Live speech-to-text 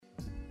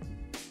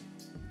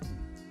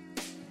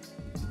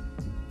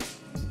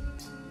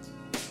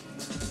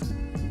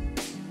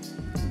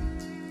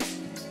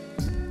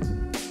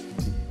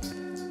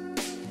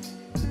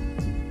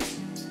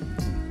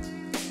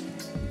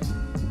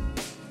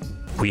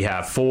We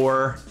have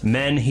 4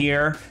 men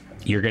here.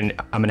 I'm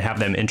gonna have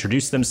them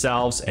introduce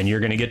themselves, and you're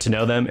gonna get to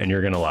know them, and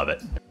you're gonna love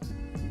it.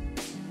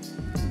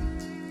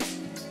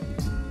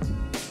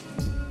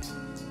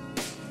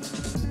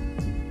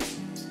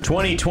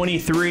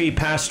 "2023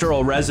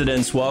 Pastoral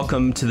residents,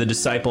 welcome to the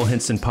Disciple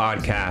Hinson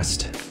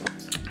podcast."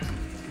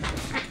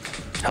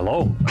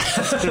 Hello.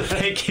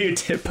 Thank you,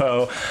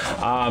 Tipo.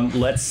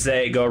 Let's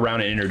go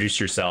around and introduce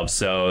yourselves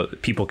so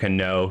people can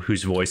know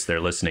whose voice they're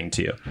listening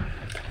to.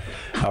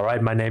 All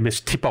right, my name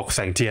is Tipo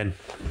Sangtian.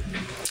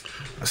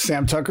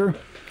 Sam Tucker.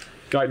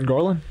 Guyton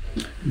Garland.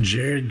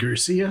 Jared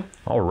Garcia.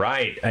 All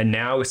right, and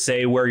now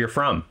say where you're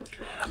from.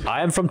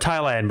 I am from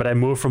Thailand, but I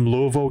moved from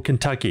Louisville,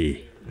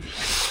 Kentucky.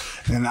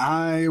 And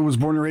I was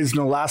born and raised in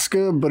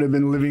Alaska, but have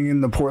been living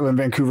in the Portland,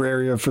 Vancouver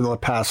area for the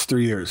past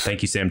 3 years.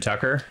 Thank you, Sam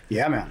Tucker.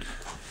 Yeah, man.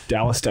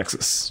 Dallas,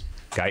 Texas.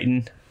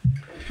 Guyton.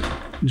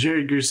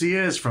 Jared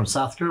Garcia is from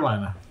South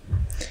Carolina.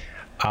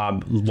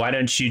 Why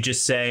don't you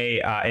just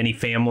say any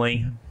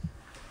family?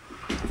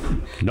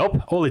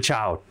 Nope, only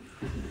child.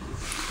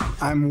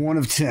 I'm one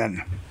of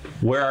 10.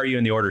 Where are you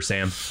in the order,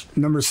 Sam?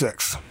 Number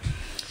 6.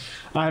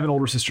 I have an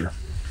older sister.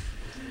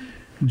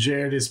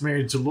 Jared is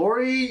married to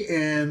Lori,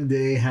 and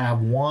they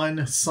have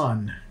one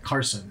son,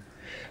 Carson.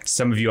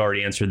 Some of you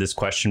already answered this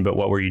question, but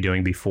what were you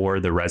doing before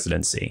the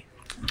residency?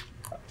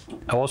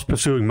 I was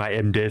pursuing my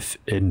MDiv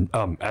in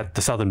at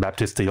the Southern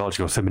Baptist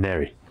Theological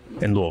Seminary.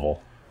 In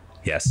Louisville.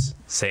 Yes.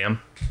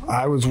 Sam?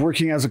 I was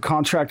working as a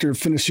contractor,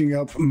 finishing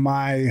up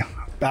my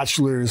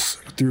bachelor's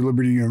through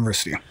Liberty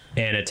University.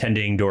 And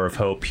attending Door of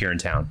Hope here in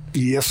town.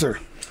 Yes, sir.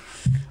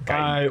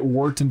 I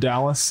worked in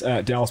Dallas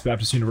at Dallas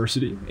Baptist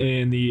University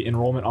in the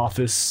enrollment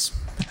office,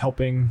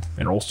 helping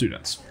enroll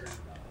students.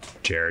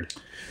 Jared?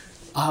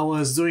 I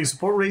was doing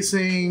support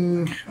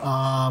racing,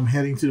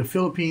 heading to the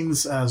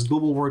Philippines as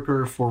global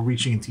worker for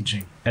reaching and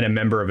teaching. And a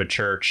member of a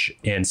church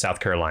in South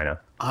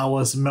Carolina. I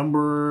was a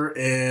member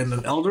and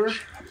an elder.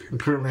 I'm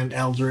currently an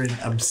elder in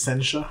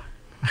absentia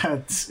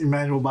at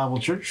Emmanuel Bible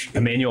Church.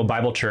 Emmanuel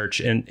Bible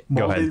Church in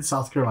Malden,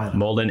 South Carolina.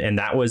 Malden, and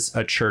that was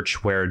a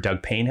church where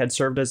Doug Payne had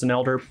served as an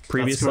elder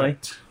previously.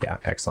 That's Yeah,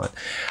 excellent.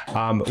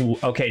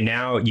 Okay,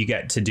 now you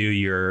get to do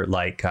your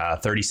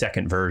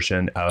 30-second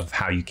version of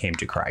how you came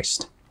to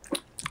Christ.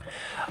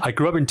 I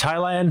grew up in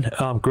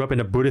Thailand, grew up in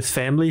a Buddhist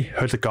family,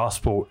 heard the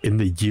gospel in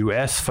the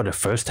U.S. for the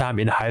first time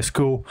in high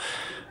school.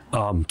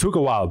 Took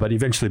a while, but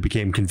eventually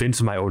became convinced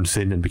of my own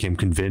sin and became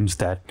convinced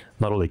that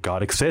not only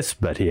God exists,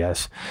 but he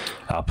has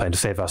a plan to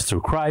save us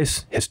through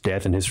Christ, his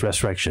death, and his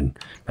resurrection.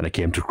 And I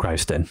came to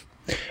Christ then.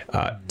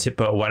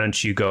 Tipo, why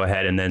don't you go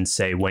ahead and then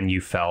say when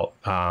you felt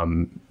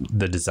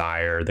the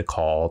desire, the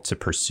call to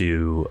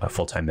pursue a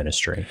full-time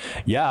ministry?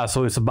 Yeah,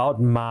 so it's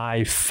about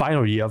my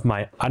final year of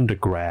my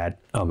undergrad.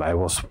 I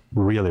was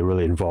really,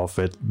 really involved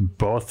with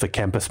both the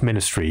campus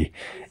ministry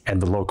and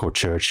the local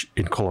church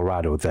in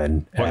Colorado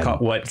then.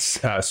 What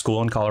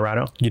school in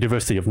Colorado?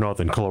 University of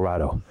Northern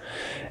Colorado.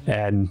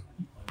 And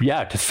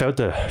yeah, just felt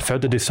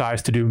the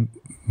desires to do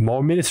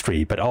more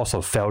ministry, but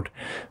also felt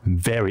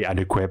very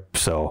unequipped.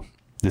 So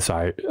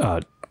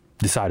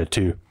decided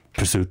to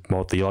pursue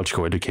more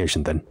theological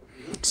education then.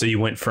 So you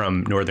went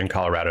from Northern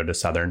Colorado to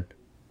Southern?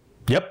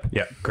 Yep.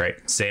 Yep,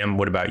 great. Sam,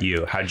 what about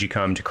you? How did you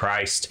come to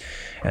Christ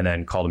and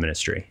then call to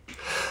ministry?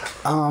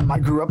 I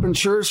grew up in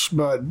church,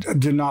 but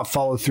did not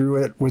follow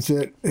through with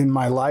it in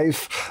my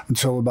life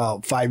until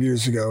about 5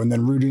 years ago. And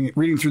then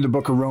reading through the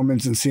book of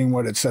Romans and seeing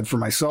what it said for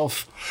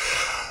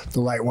myself, the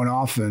light went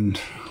off and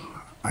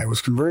I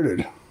was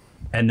converted.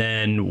 And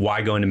then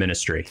why go into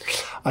ministry?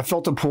 I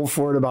felt a pull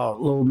for it about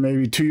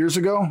maybe 2 years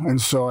ago. And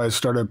so I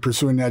started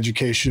pursuing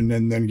education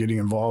and then getting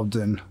involved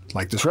in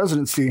this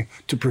residency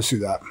to pursue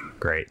that.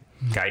 Great.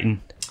 Guyton?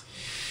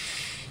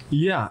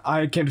 Yeah,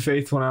 I came to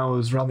faith when I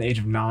was around the age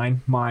of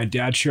 9. My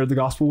dad shared the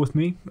gospel with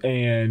me,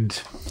 and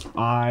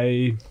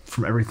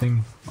from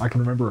everything I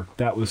can remember,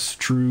 that was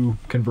true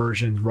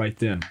conversion right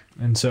then.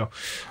 And so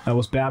I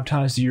was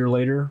baptized a year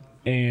later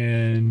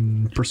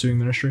and pursuing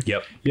ministry.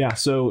 Yep. Yeah,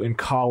 so in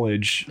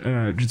college,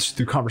 just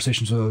through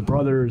conversations with other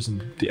brothers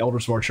and the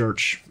elders of our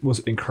church, was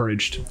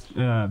encouraged,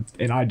 and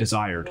I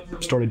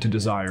started to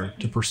desire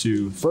to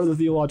pursue further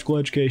theological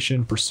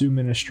education, pursue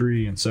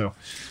ministry, and so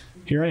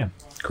here I am.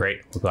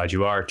 Great. We're glad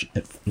you are.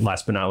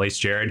 Last but not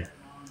least, Jared.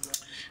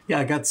 Yeah,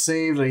 I got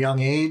saved at a young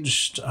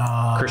age.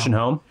 Christian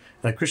home?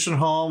 At a Christian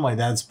home. My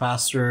dad's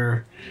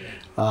pastor,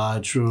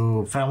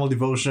 through family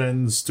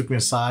devotions, took me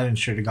aside and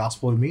shared the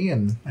gospel with me,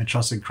 and I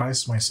trusted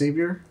Christ as my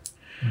Savior.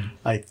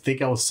 I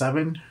think I was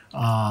 7.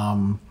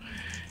 And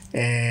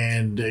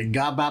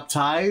got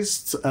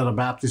baptized at a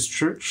Baptist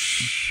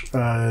church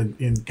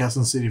in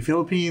Quezon City,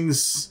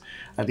 Philippines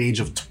at the age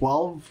of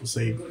 12. I was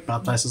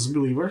baptized as a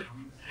believer.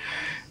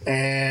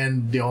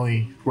 And the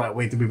only right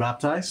way to be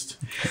baptized.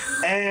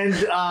 And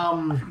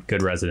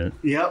good resident.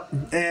 Yep.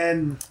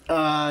 And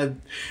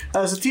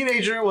as a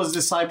teenager, was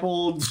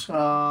discipled.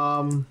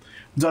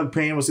 Doug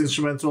Payne was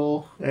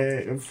instrumental,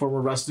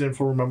 former resident,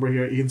 former member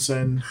here at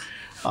Hinson,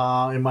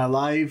 in my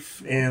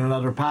life, and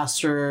another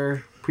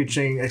pastor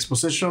preaching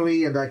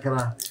expositionally, and that kind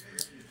of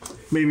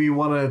maybe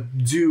want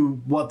to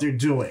do what they're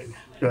doing.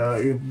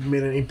 It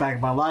made an impact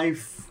in my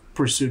life,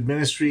 pursued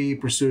ministry,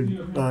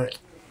 pursued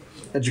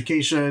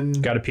education.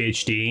 Got a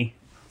PhD.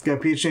 Got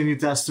a PhD in New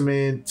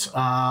Testament,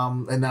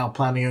 and now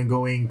planning on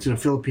going to the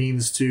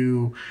Philippines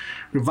to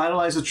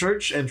revitalize the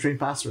church and train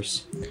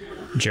pastors.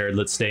 Jared,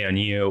 let's stay on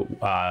you.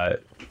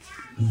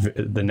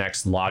 The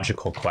next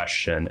logical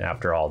question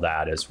after all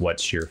that is,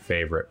 what's your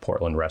favorite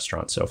Portland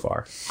restaurant so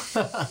far?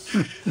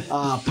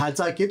 Pad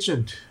Thai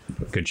Kitchen.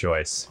 Good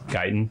choice.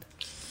 Guyton?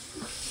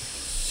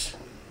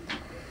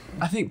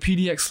 I think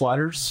PDX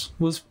Sliders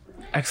was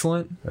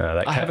excellent.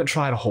 I haven't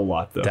tried a whole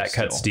lot, though. That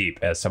cuts deep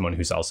as someone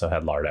who's also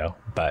had Lardo,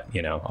 but,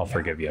 I'll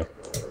forgive you.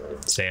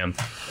 Sam?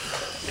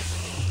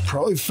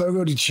 Probably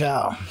Fogo de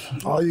Chao.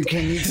 All you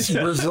can eat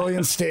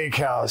Brazilian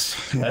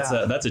steakhouse.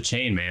 Yeah. That's a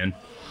chain, man.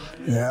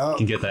 Yeah. You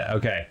can get that.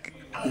 Okay.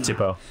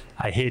 Tipo.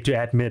 I hate to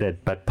admit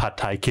it, but Pad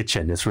Thai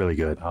Kitchen is really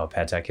good. Oh,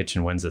 Pad Thai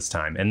Kitchen wins this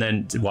time. And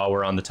then while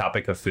we're on the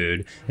topic of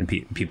food and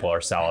people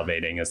are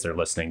salivating as they're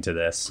listening to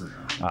this,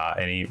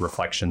 any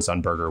reflections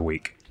on Burger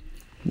Week?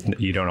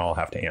 You don't all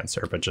have to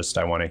answer, but just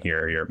I want to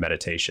hear your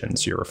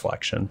meditations, your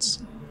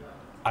reflections.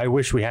 I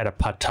wish we had a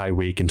Pad Thai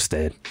week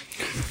instead.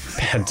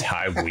 Pad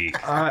Thai week.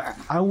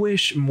 I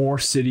wish more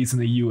cities in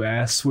the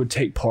U.S. would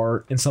take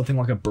part in something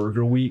like a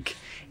Burger Week.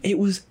 It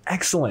was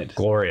excellent.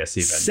 Glorious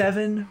even.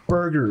 7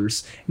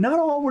 burgers. Not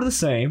all were the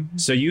same.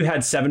 So you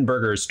had 7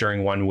 burgers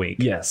during one week?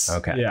 Yes.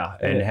 Okay. Yeah.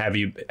 And have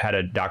you had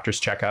a doctor's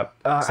checkup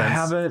since? I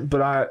haven't,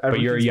 but But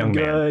you're a young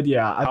man.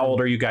 Yeah. How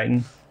old are you,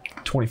 Guyton?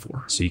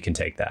 24. So you can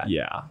take that.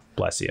 Yeah.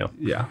 Bless you.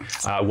 Yeah.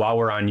 While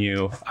we're on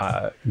you,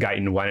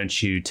 Guyton, why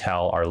don't you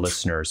tell our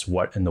listeners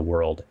what in the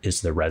world is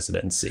the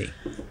residency?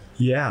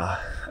 Yeah.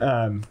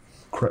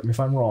 Correct me if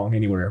I'm wrong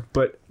anywhere,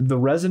 but the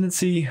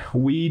residency,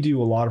 we do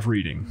a lot of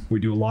reading, we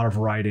do a lot of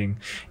writing,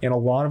 and a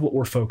lot of what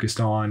we're focused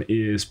on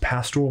is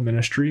pastoral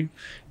ministry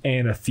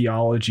and a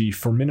theology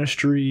for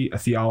ministry, a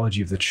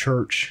theology of the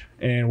church,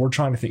 and we're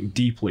trying to think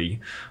deeply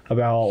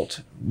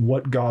about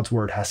what God's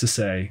word has to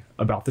say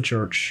about the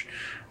church,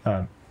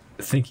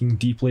 thinking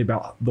deeply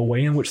about the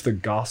way in which the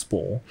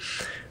gospel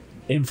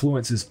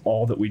influences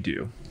all that we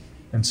do.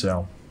 And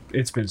so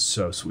it's been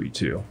so sweet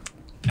too.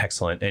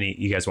 Excellent.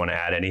 You guys want to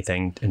add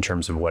anything in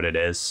terms of what it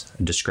is?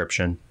 A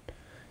description?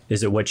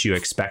 Is it what you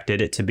expected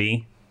it to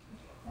be?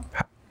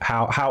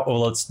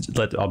 Well,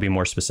 I'll be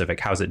more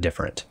specific. How's it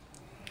different?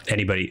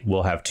 Anybody,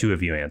 we'll have 2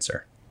 of you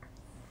answer,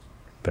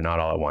 but not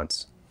all at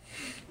once.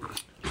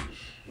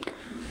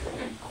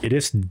 It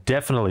is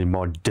definitely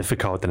more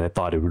difficult than I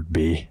thought it would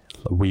be.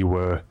 We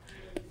were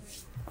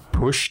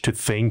pushed to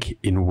think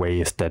in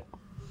ways that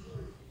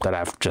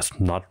I've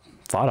just not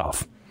thought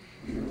of.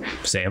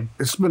 Sam?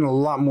 It's been a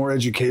lot more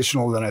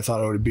educational than I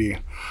thought it would be.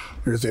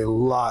 There's a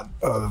lot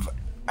of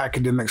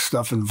academic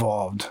stuff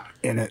involved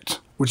in it,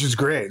 which is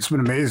great. It's been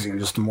amazing.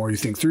 Just the more you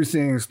think through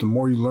things, the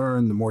more you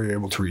learn, the more you're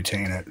able to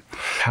retain it.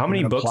 How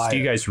many books do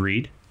you guys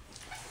read?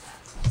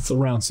 It's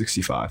around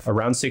 65.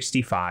 Around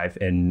 65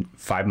 in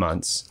 5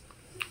 months.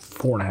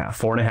 4.5.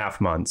 4.5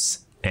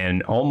 months,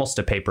 and almost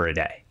a paper a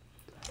day.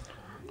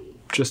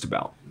 Just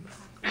about.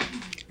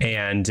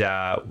 And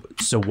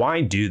so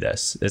why do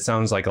this? It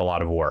sounds like a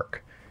lot of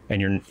work,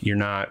 and you're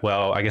not,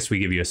 well, I guess we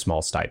give you a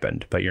small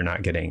stipend, but you're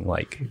not getting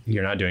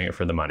you're not doing it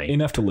for the money.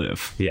 Enough to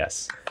live.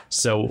 Yes.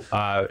 So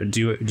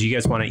do you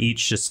guys want to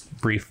each just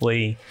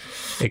briefly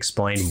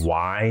explain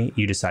why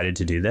you decided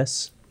to do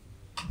this?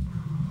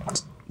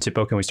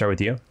 Tipo, can we start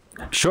with you?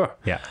 Sure.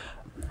 Yeah.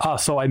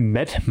 So I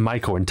met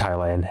Michael in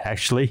Thailand,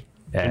 actually.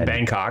 In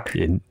Bangkok.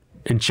 In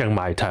Chiang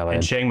Mai, Thailand.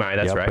 In Chiang Mai,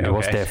 that's right. And I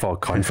was there for a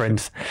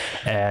conference.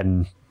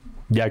 And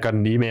I got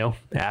an email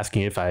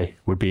asking if I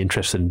would be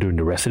interested in doing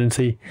the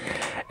residency.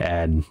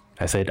 And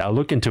I said, I'll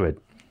look into it.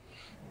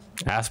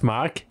 Asked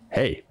Mark,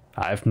 hey,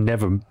 I've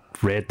never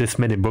read this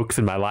many books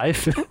in my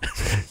life.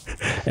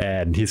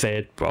 And he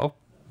said, well,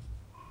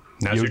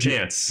 now's your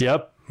chance.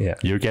 Yep. Yeah.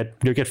 You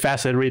get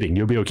fast at reading.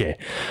 You'll be okay.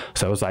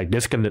 So I was like,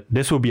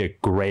 this will be a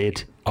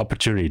great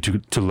opportunity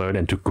to learn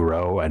and to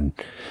grow and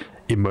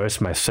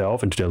immerse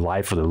myself into the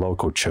life of the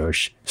local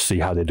church, see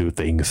how they do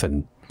things,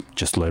 and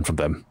just learn from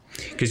them.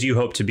 Because you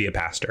hope to be a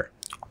pastor.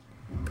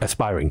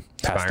 Aspiring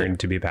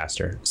to be a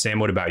pastor. Sam,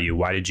 what about you?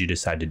 Why did you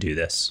decide to do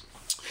this?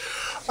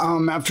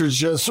 After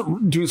just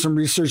doing some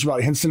research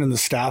about Hinson and the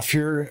staff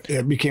here,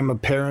 it became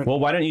apparent. Well,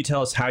 why don't you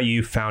tell us how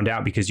you found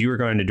out? Because you were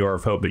going to Door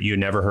of Hope, but you had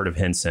never heard of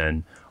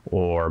Hinson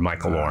or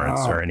Michael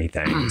Lawrence or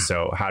anything.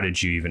 So how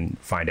did you even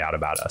find out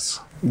about us?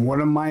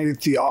 One of my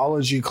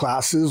theology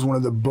classes, one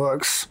of the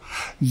books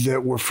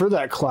that were for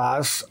that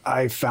class,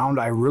 I found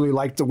I really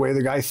liked the way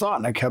the guy thought,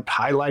 and I kept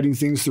highlighting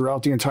things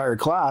throughout the entire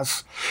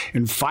class.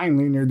 And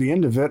finally, near the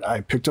end of it,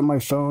 I picked up my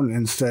phone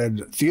and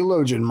said,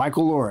 theologian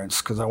Michael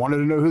Lawrence, because I wanted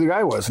to know who the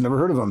guy was. I never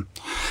heard of him.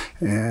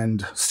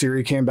 And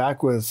Siri came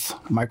back with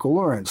Michael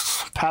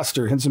Lawrence,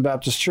 pastor, Hinson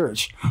Baptist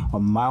Church, a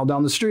mile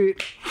down the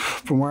street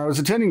from where I was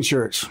attending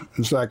church.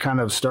 And so that kind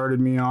of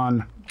started me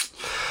on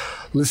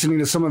listening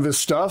to some of his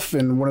stuff.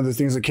 And one of the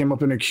things that came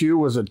up in a queue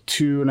was a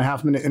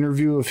 2.5-minute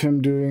interview of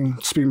him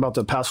speaking about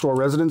the pastoral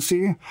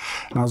residency. And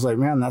I was like,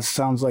 man, that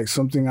sounds like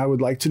something I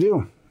would like to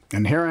do.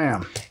 And here I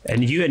am.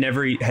 And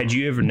had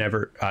you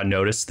ever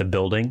noticed the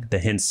building, the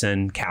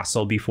Hinson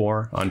Castle,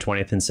 before on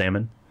 20th and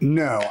Salmon?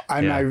 No,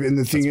 and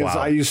the thing is, wild.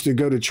 I used to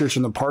go to church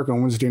in the park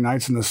on Wednesday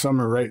nights in the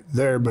summer right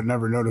there, but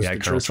never noticed the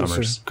Colonel church was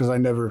Summers. because I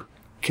never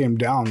came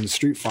down the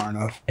street far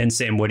enough. And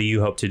Sam, what do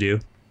you hope to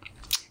do?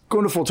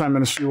 Going to full-time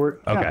ministry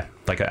work. Okay,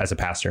 as a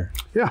pastor.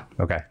 Yeah.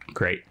 Okay,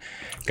 great.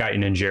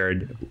 Guyton and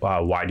Jared,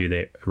 why do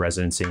they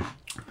residency?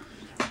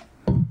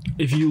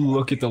 If you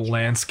look at the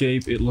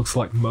landscape, it looks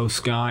like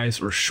most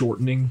guys are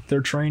shortening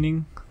their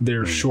training.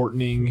 They're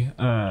shortening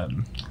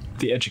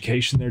the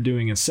education they're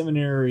doing in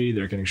seminary.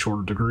 They're getting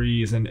shorter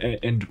degrees.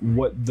 And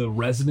what the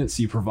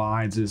residency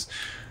provides is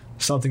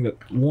something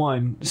that,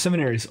 one,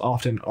 seminaries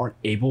often aren't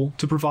able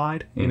to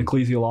provide in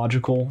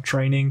ecclesiological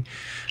training,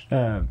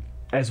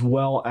 as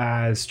well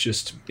as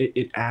just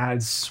it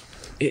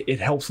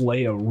helps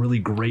lay a really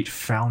great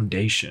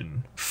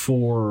foundation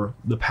for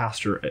the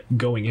pastor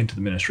going into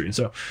the ministry. And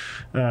so,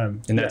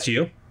 And that's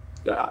you?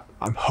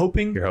 I'm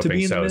hoping to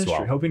be in the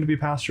ministry, hoping to be a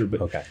pastor,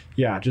 but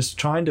yeah, just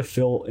trying to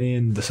fill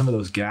in some of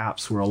those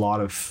gaps where a lot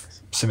of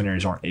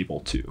seminaries aren't able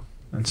to.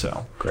 And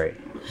so, great.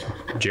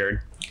 Jared?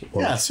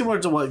 Yeah, similar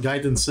to what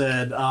Guyton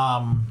said,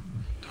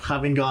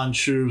 having gone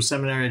through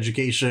seminary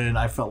education,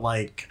 I felt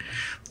like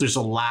there's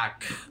a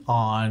lack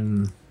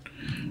on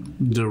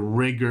the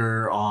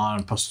rigor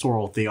on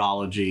pastoral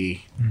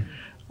theology.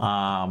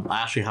 I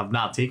actually have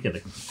not taken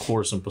a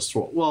course in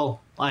pastoral.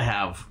 Well, I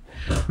have,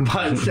 but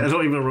I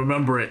don't even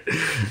remember it.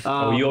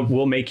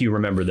 We'll make you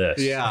remember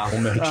this. Yeah,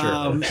 we'll make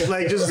sure.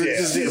 Like just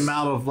the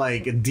amount of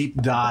like a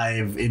deep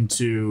dive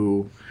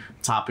into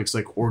topics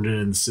like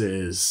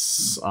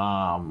ordinances,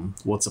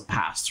 what's a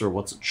pastor,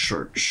 what's a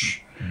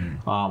church,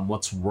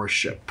 what's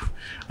worship.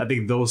 I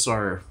think those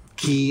are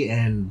key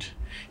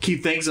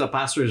things that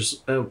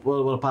pastors,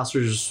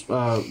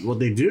 what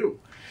they do.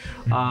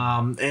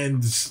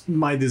 And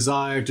my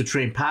desire to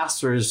train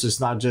pastors is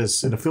not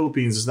just in the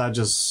Philippines. It's not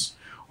just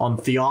on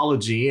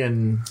theology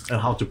and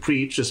how to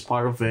preach as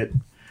part of it,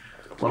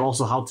 but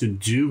also how to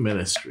do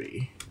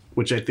ministry,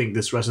 which I think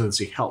this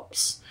residency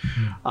helps.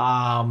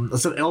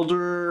 As an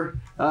elder,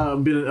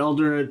 been an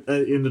elder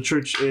in the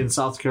church in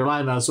South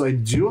Carolina, so I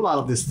do a lot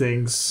of these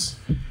things.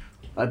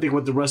 I think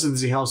what the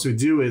residency helps me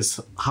do is,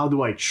 how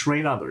do I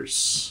train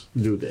others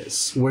to do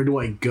this? Where do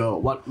I go?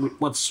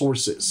 What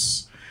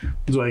sources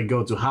do I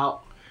go to?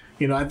 How,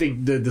 I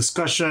think the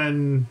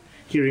discussion,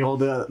 hearing all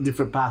the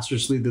different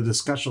pastors lead the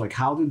discussion, like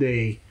how do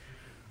they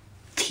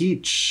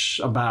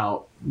teach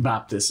about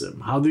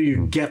baptism? How do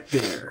you get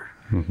there?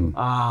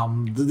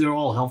 They're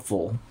all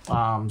helpful.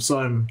 So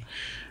I'm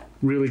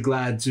really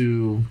glad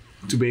to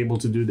be able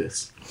to do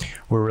this.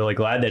 We're really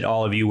glad that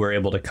all of you were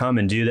able to come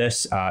and do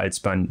this. It's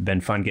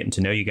been fun getting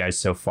to know you guys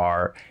so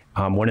far.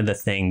 One of the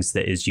things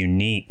that is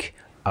unique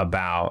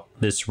about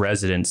this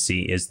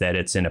residency is that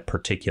it's in a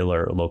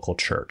particular local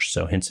church,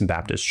 so Hinson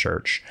Baptist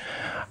Church.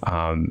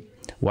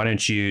 Why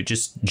don't you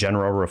just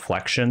general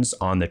reflections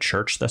on the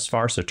church thus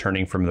far? So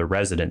turning from the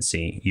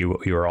residency, you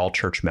are all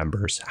church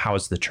members. How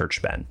has the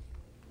church been?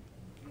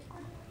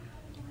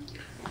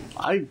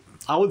 I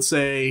would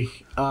say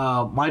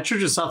my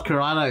church in South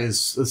Carolina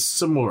is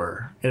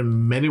similar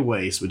in many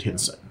ways with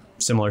Hinson.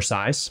 Similar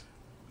size?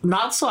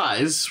 Not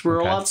size. We're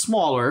a lot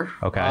smaller.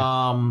 Okay.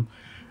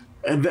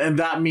 And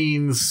that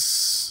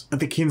means I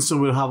think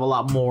Hinson will have a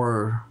lot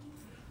more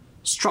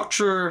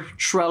structure,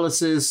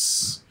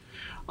 trellises,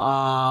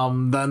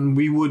 than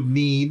we would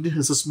need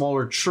as a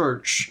smaller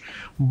church.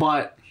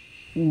 But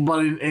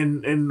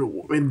in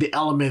the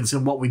elements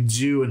and what we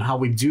do and how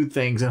we do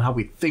things and how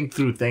we think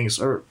through things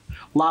are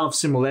a lot of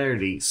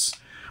similarities.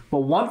 But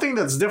one thing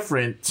that's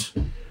different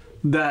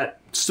that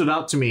stood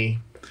out to me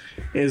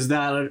is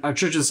that our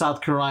church in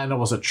South Carolina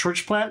was a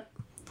church plant.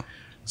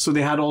 So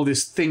they had all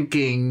this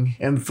thinking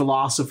and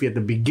philosophy at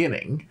the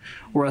beginning,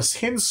 whereas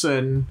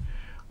Hinson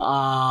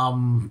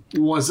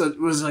is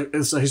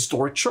a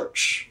historic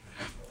church.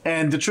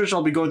 And the church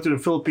I'll be going to in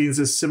the Philippines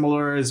is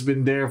similar. It's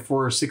been there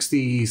for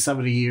 60,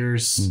 70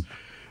 years.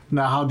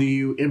 Now, how do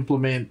you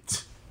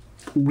implement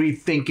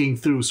rethinking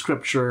through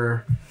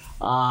scripture?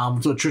 So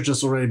the church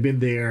has already been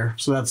there.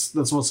 So that's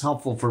what's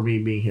helpful for me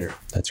being here.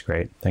 That's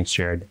great. Thanks,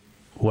 Jared.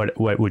 What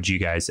would you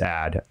guys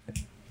add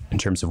in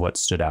terms of what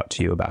stood out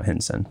to you about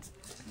Hinson?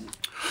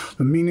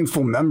 The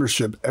meaningful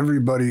membership.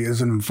 Everybody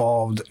is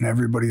involved in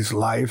everybody's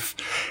life,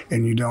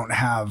 and you don't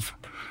have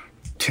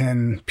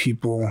 10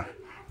 people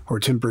or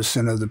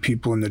 10% of the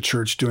people in the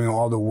church doing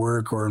all the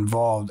work or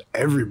involved.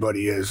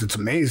 Everybody is. It's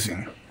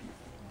amazing.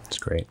 That's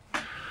great.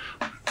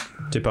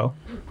 Tipo?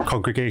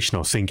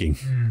 Congregational thinking.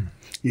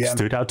 Yeah.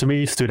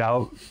 Stood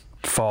out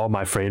for all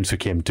my friends who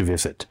came to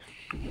visit.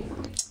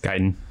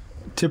 Guyton?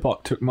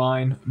 Tipoc took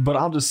mine, but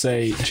I'll just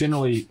say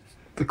generally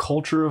the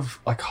culture of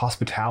like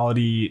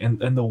hospitality and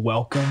the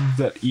welcome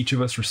that each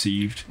of us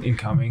received in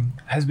coming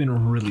has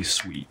been really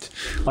sweet.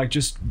 Like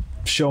just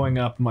showing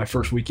up my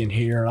first weekend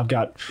here, and I've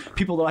got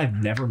people that I've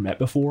never met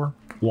before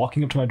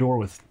walking up to my door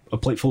with a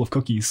plate full of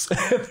cookies.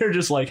 They're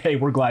just like, "Hey,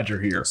 we're glad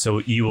you're here." So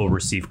you will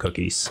receive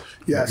cookies.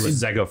 Yes.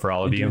 Does that go for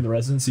all of During the you?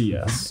 residency,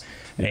 yes.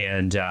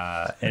 And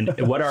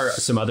what are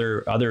some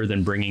other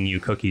than bringing you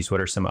cookies?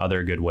 What are some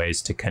other good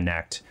ways to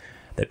connect,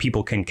 that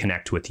people can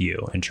connect with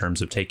you in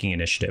terms of taking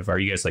initiative? Are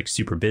you guys like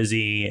super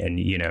busy and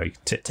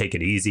take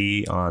it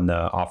easy on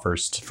the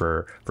offers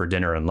for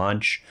dinner and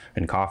lunch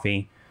and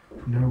coffee?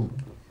 No.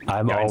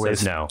 I'm Guy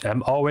says no.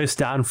 always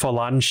down for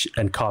lunch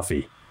and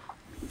coffee.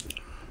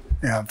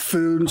 Yeah,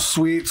 food,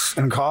 sweets,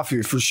 and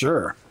coffee for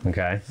sure.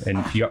 Okay.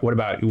 And what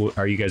about,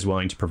 are you guys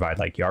willing to provide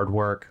like yard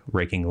work,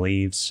 raking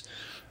leaves?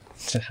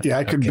 Yeah,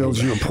 I could build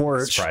you a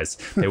porch. Surprise.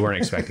 They weren't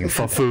expecting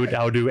For food,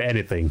 I'll do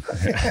anything.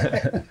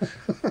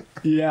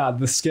 Yeah,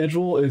 the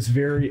schedule is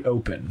very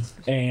open,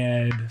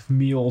 and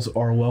meals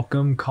are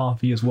welcome.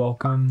 Coffee is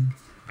welcome.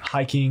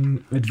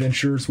 Hiking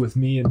adventures with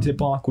me and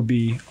Tipok would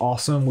be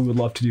awesome. We would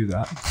love to do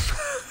that.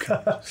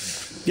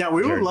 Yeah,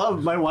 we would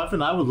love, my wife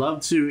and I would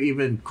love to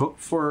even cook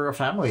for a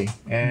family.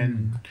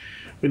 And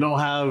we don't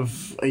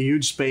have a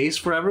huge space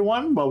for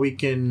everyone, but we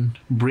can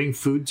bring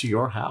food to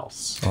your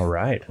house. All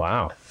right.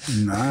 Wow.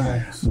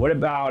 Nice. What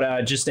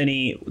about just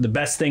the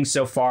best things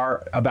so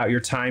far about your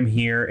time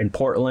here in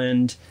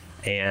Portland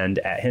and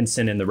at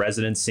Hinson in the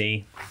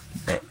residency?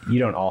 You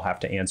don't all have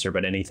to answer,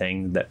 but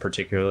anything that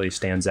particularly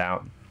stands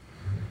out?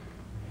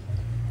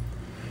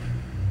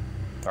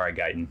 All right,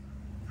 Guyton.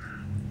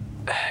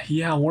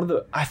 Yeah,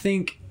 I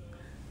think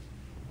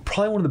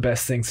probably one of the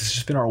best things has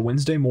just been our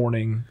Wednesday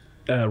morning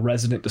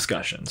resident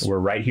discussions. We're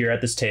right here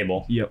at this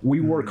table. Yeah, we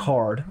work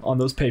hard on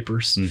those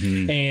papers,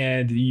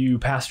 and you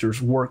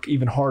pastors work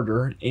even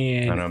harder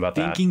in I don't know about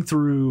thinking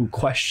through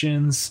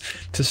questions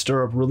to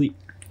stir up really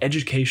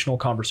educational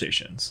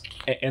conversations,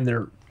 and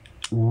they're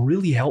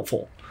really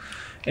helpful.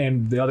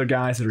 And the other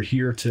guys that are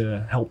here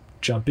to help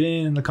jump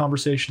in the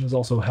conversation is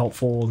also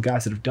helpful. The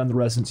guys that have done the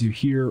residency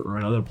here or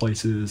in other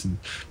places, and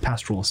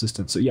pastoral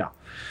assistants. So yeah,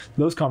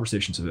 those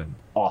conversations have been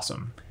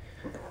awesome.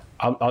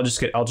 I'll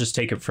just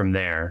take it from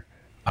there.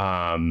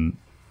 The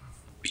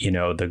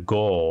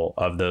goal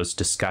of those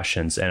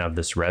discussions and of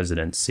this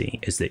residency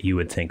is that you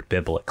would think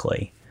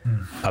biblically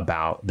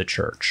about the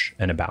church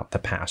and about the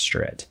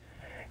pastorate.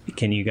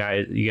 Can you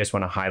guys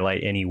want to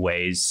highlight any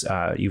ways?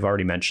 You've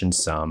already mentioned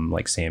some,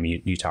 like Sam,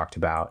 you talked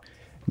about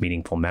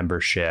meaningful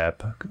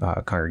membership,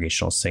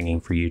 congregational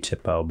singing for you,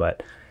 Tipo,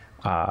 but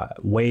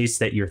ways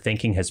that your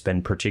thinking has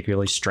been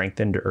particularly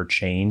strengthened or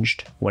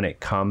changed when it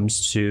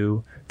comes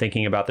to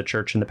thinking about the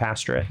church and the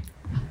pastorate?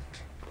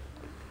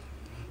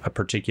 A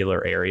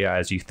particular area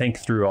as you think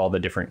through all the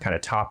different kind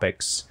of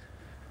topics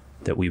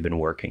that we've been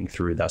working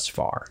through thus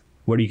far.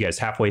 What are you guys,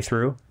 halfway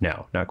through?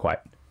 No, not quite.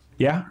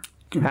 Yeah?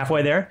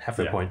 Halfway there?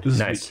 Halfway point. This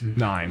Nice. is week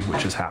 9,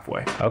 which is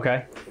halfway.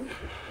 Okay.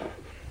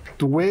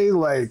 The way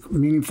like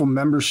meaningful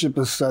membership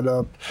is set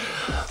up,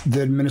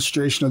 the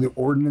administration of the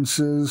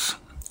ordinances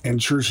and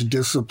church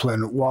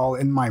discipline, while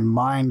in my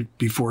mind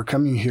before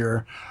coming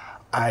here,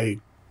 I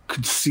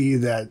could see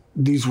that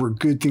these were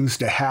good things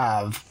to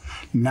have.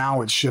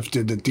 Now it's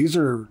shifted that these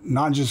are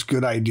not just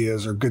good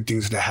ideas or good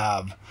things to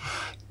have.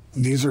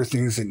 These are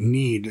things that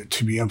need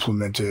to be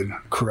implemented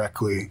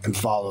correctly and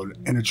followed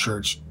in a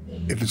church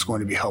if it's going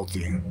to be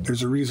healthy.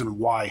 There's a reason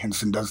why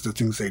Hinson does the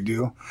things they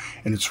do,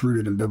 and it's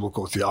rooted in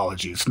biblical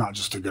theology. It's not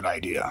just a good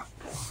idea.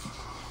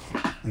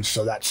 And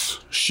so that's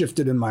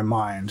shifted in my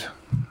mind.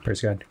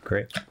 Praise God.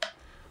 Great.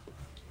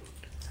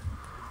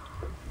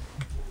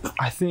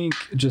 I think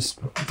just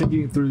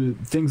thinking through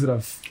the things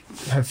that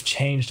have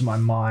changed my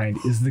mind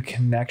is the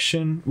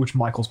connection, which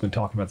Michael's been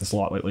talking about this a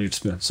lot lately. It's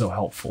been so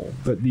helpful.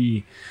 But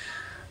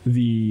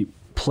the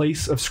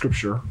place of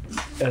Scripture,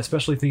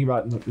 especially thinking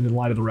about in the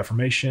light of the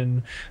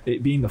Reformation,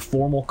 it being the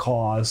formal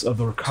cause of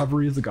the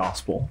recovery of the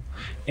gospel,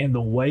 and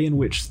the way in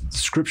which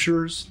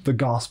Scriptures, the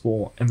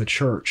gospel, and the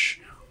church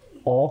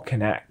all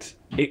connect.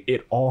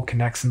 It all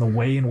connects in the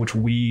way in which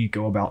we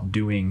go about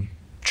doing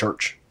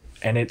church.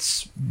 And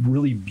it's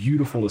really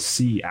beautiful to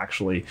see,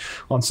 actually,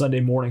 on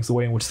Sunday mornings, the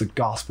way in which the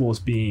gospel is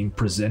being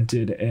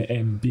presented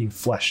and being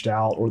fleshed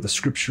out, or the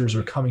Scriptures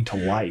are coming to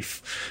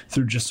life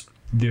through just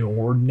the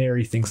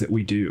ordinary things that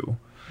we do.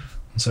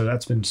 And so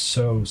that's been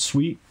so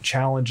sweet,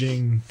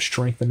 challenging,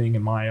 strengthening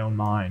in my own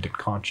mind and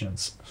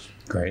conscience.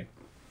 Great.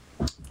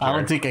 I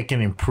don't think I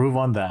can improve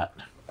on that.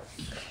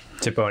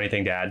 Tipo,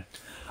 anything to add?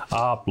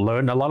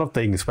 Learned a lot of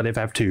things, but if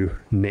I have to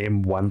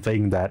name one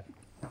thing that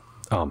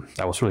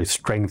I was really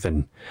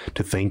strengthened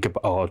to think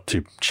about, or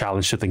to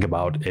challenge to think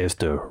about, is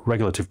the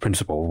regulative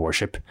principle of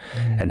worship,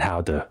 and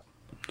how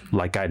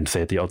like Guyton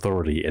said, the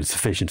authority and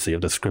sufficiency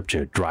of the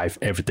Scripture drive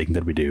everything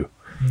that we do.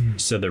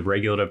 So the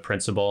regulative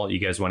principle, you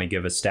guys want to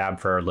give a stab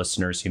for our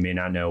listeners who may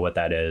not know what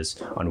that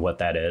is, on what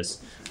that is?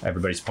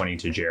 Everybody's pointing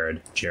to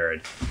Jared.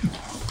 Jared,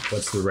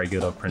 what's the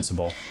regulative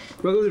principle?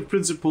 Regulative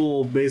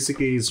principle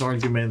basically is an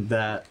argument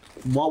that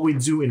what we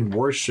do in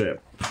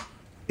worship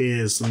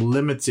is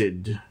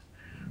limited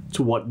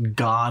to what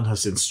God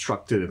has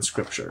instructed in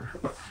Scripture.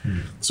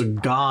 So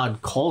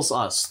God calls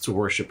us to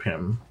worship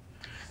Him,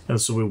 And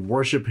so we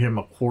worship him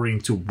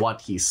according to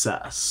what he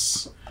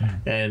says.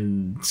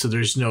 And so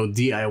there's no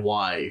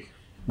DIY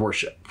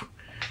worship.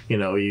 You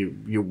know,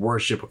 you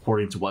worship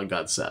according to what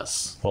God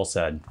says. Well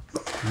said.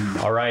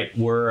 All right,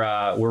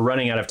 we're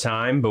running out of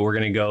time, but we're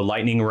going to go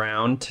lightning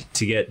round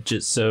to get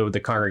just so the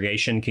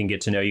congregation can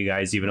get to know you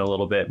guys even a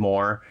little bit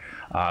more.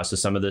 So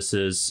some of this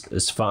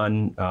is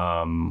fun,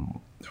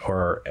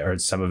 or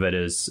some of it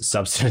is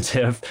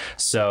substantive.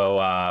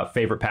 So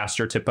favorite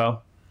pastor, Tippo?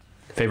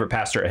 Favorite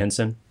pastor at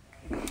Hinson?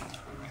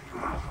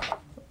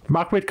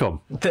 Mark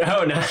Whitcomb.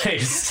 Oh,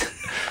 nice.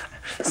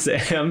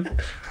 Sam?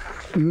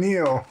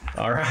 Neil.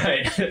 All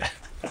right.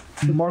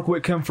 Mark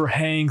Whitcomb for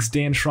Hangs,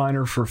 Dan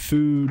Schreiner for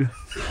food,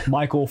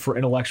 Michael for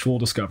intellectual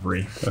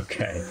discovery.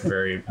 Okay.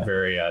 Very,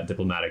 very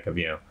diplomatic of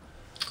you.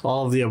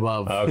 All of the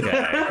above. Okay.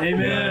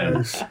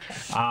 Amen.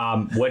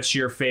 What's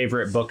your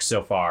favorite book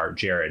so far,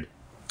 Jared?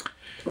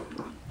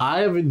 I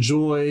have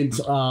enjoyed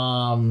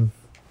No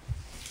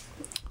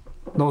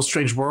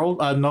Strange World.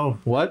 No,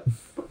 what?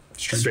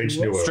 Strange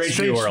New World. Strange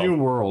New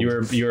World.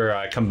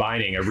 You're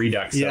combining a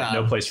redux of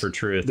No Place for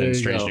Truth and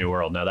Strange New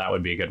World. Now that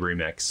would be a good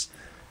remix.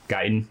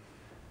 Guyton?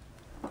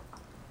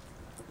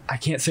 I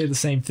can't say the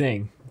same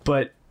thing,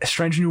 but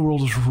Strange New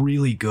World is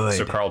really good.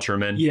 So Carl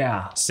Truman?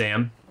 Yeah.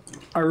 Sam?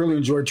 I really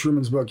enjoyed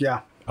Truman's book.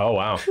 Yeah. Oh,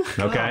 wow.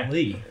 Okay.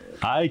 Golly.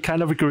 I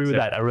kind of agree with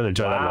that. I really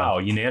enjoy that Wow,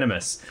 one.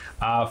 unanimous.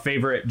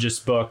 Favorite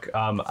just book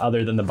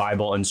other than the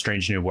Bible and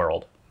Strange New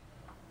World?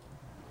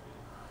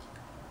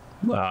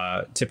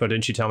 Tippo,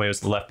 didn't you tell me it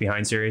was the Left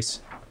Behind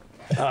series?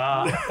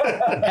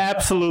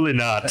 Absolutely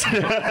not.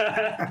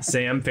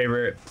 Sam,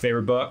 favorite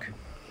book?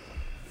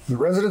 The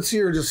residency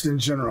or just in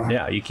general?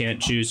 Yeah, you can't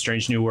choose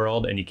Strange New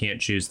World and you can't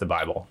choose the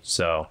Bible.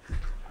 So,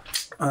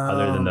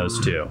 other than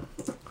those two.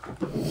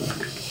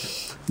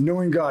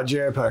 Knowing God,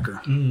 J.I.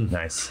 Packer.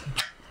 Nice.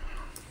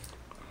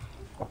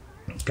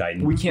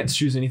 Guyton. We can't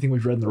choose anything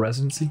we've read in the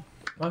residency.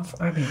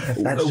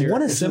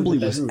 One Assembly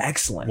was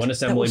excellent. One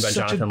Assembly that by was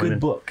such Jonathan a good Lehman.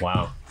 book.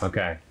 Wow.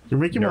 Okay. You're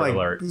making me Nerd like,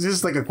 alert. this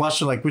is like a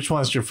question like, which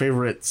one is your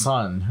favorite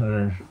son?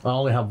 Or I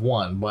only have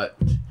one, but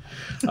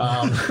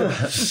Or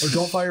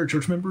Don't Fire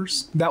Church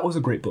Members. That was a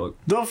great book.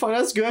 don't find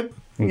that's good.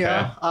 Okay.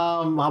 Yeah.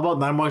 How about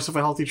 9 Marks of a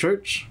Healthy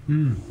Church?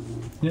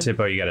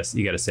 Tippo,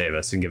 you gotta save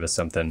us and give us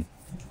something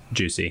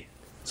juicy.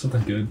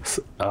 Something good.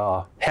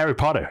 Harry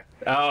Potter.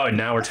 Oh,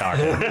 now we're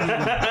talking.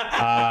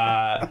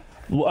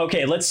 Well,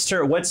 okay, let's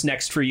start. What's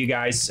next for you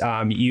guys?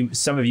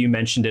 Some of you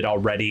mentioned it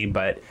already,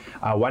 but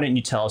why don't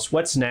you tell us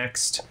what's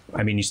next?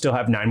 I mean, you still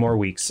have 9 more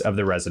weeks of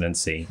the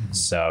residency,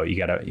 so you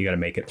gotta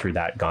make it through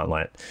that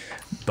gauntlet.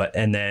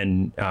 And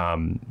then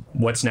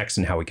what's next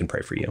and how we can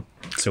pray for you.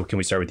 So can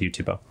we start with you,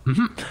 Tippo?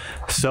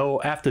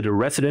 So after the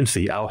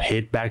residency, I'll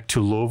head back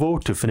to Louisville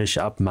to finish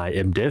up my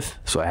MDiv.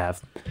 So I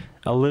have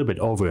a little bit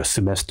over a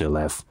semester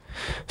left.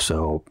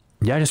 So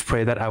yeah, I just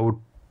pray that I would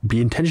be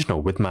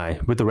intentional with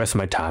the rest of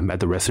my time at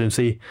the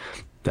residency,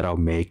 that I'll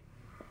make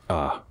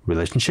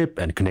relationship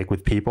and connect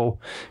with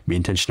people, be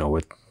intentional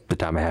with the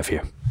time I have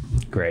here.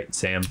 Great.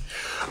 Sam?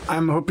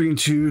 I'm hoping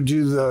to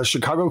do the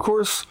Chicago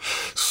course,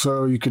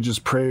 so you could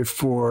just pray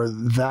for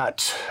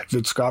that, if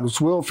it's God's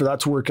will, for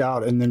that to work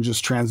out, and then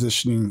just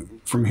transitioning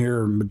from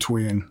here in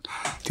between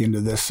the end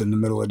of this and the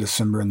middle of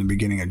December and the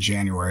beginning of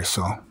January.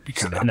 So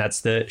And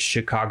that's the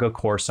Chicago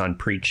course on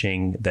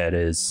preaching that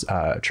is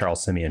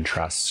Charles Simeon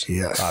Trust's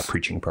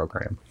preaching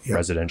program,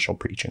 residential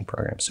preaching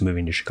program. So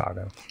moving to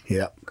Chicago.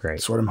 Yeah. Great.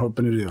 That's what I'm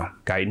hoping to do.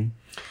 Guyton?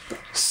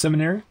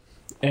 Seminary.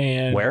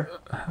 And Where?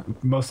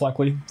 Most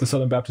likely the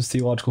Southern Baptist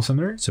Theological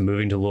Seminary. So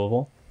moving to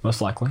Louisville?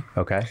 Most likely.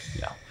 Okay.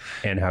 Yeah.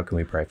 And how can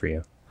we pray for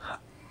you?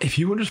 If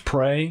you would just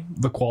pray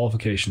the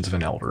qualifications of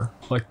an elder,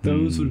 like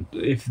those,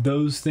 if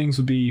those things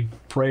would be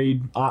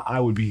prayed,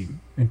 I would be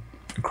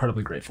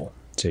incredibly grateful.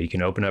 So you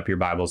can open up your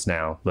Bibles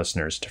now,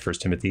 listeners, to 1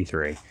 Timothy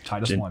 3.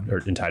 Titus 1. Or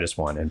in Titus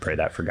 1 and pray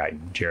that for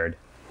Guyton. Jared?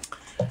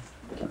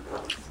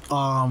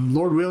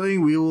 Lord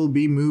willing, we will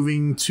be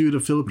moving to the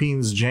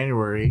Philippines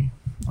January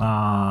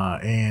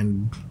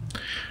and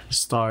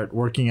start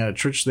working at a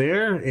church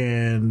there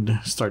and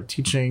start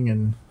teaching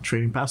and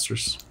training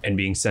pastors. And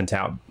being sent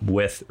out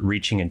with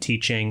Reaching and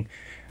Teaching,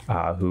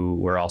 who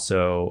we're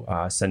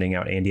also sending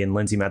out Andy and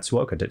Lindsay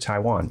Matsuoka to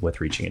Taiwan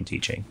with Reaching and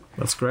Teaching.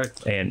 That's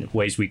correct. And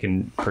ways we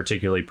can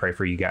particularly pray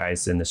for you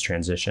guys in this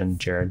transition,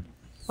 Jared?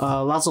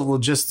 Lots of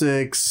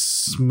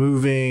logistics,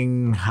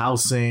 moving,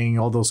 housing,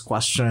 all those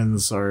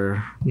questions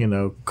are,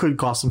 could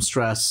cause some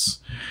stress.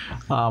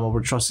 But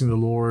we're trusting the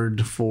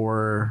Lord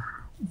for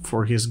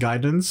his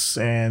guidance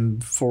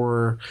and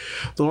for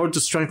the Lord to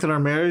strengthen our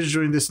marriage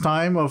during this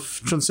time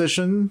of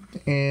transition.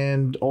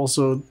 And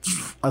also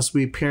as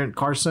we parent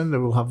Carson, that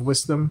we'll have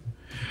wisdom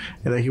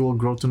and that he will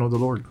grow to know the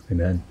Lord.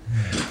 Amen.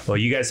 Well,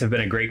 you guys have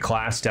been a great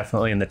class,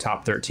 definitely in the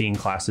top 13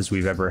 classes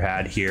we've ever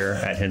had here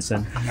at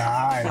Hinson.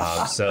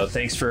 Nice. So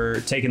thanks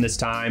for taking this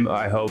time.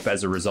 I hope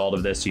as a result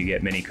of this, you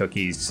get many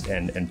cookies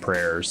and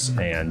prayers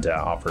and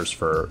offers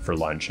for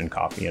lunch and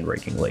coffee and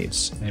raking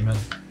leaves. Amen.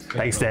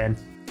 Thanks, Dan.